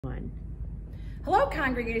One. Hello,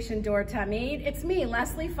 Congregation Dor Tamid. It's me,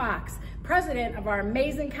 Leslie Fox, president of our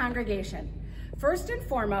amazing congregation. First and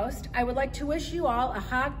foremost, I would like to wish you all a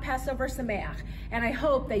Chag Passover Sameach, and I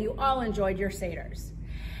hope that you all enjoyed your Seders.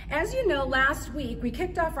 As you know, last week we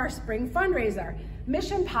kicked off our spring fundraiser,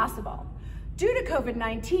 Mission Possible. Due to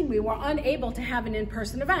COVID-19, we were unable to have an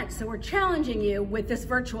in-person event, so we're challenging you with this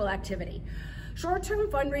virtual activity. Short-term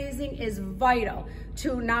fundraising is vital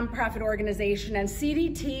to a nonprofit organization, and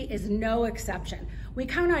CDT is no exception. We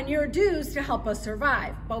count on your dues to help us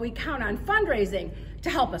survive, but we count on fundraising to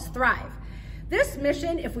help us thrive. This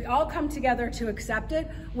mission, if we all come together to accept it,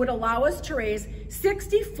 would allow us to raise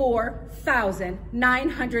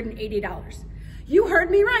 $64,980. You heard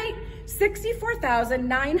me right,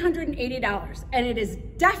 $64,980, and it is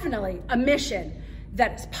definitely a mission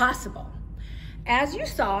that is possible. As you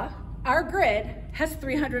saw, our grid has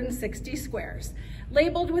 360 squares,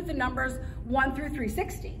 labeled with the numbers 1 through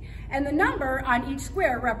 360, and the number on each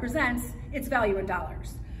square represents its value in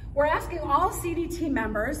dollars. We're asking all CDT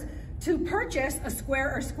members to purchase a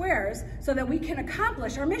square or squares so that we can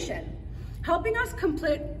accomplish our mission. Helping us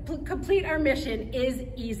complete our mission is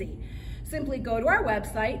easy. Simply go to our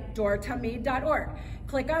website, dortamid.org.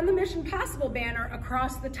 Click on the Mission Possible banner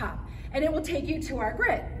across the top, and it will take you to our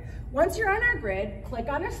grid. Once you're on our grid, click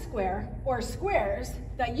on a square or squares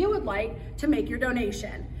that you would like to make your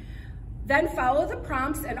donation. Then follow the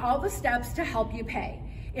prompts and all the steps to help you pay.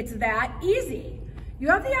 It's that easy. You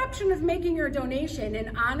have the option of making your donation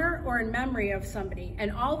in honor or in memory of somebody, and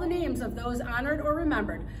all the names of those honored or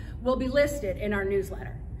remembered will be listed in our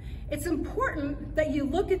newsletter. It's important that you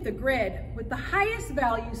look at the grid with the highest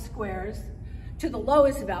value squares to the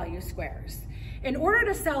lowest value squares. In order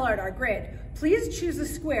to sell out our grid, please choose a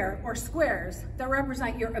square or squares that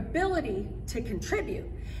represent your ability to contribute.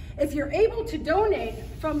 If you're able to donate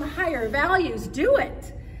from the higher values, do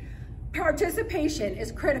it. Participation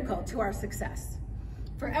is critical to our success.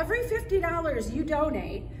 For every $50 you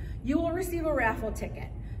donate, you will receive a raffle ticket.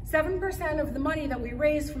 7% of the money that we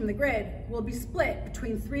raise from the grid will be split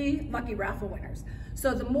between 3 lucky raffle winners.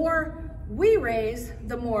 So the more we raise,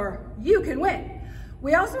 the more you can win.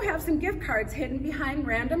 We also have some gift cards hidden behind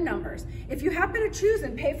random numbers. If you happen to choose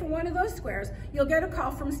and pay for one of those squares, you'll get a call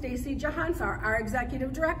from Stacy Jahanfar, our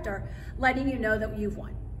executive director, letting you know that you've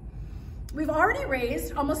won. We've already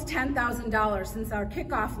raised almost $10,000 since our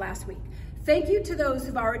kickoff last week. Thank you to those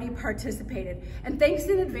who've already participated, and thanks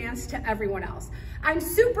in advance to everyone else. I'm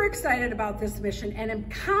super excited about this mission, and am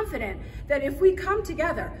confident that if we come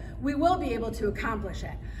together, we will be able to accomplish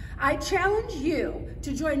it. I challenge you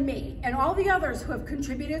to join me and all the others who have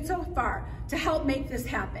contributed so far to help make this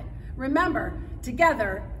happen. Remember,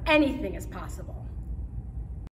 together, anything is possible.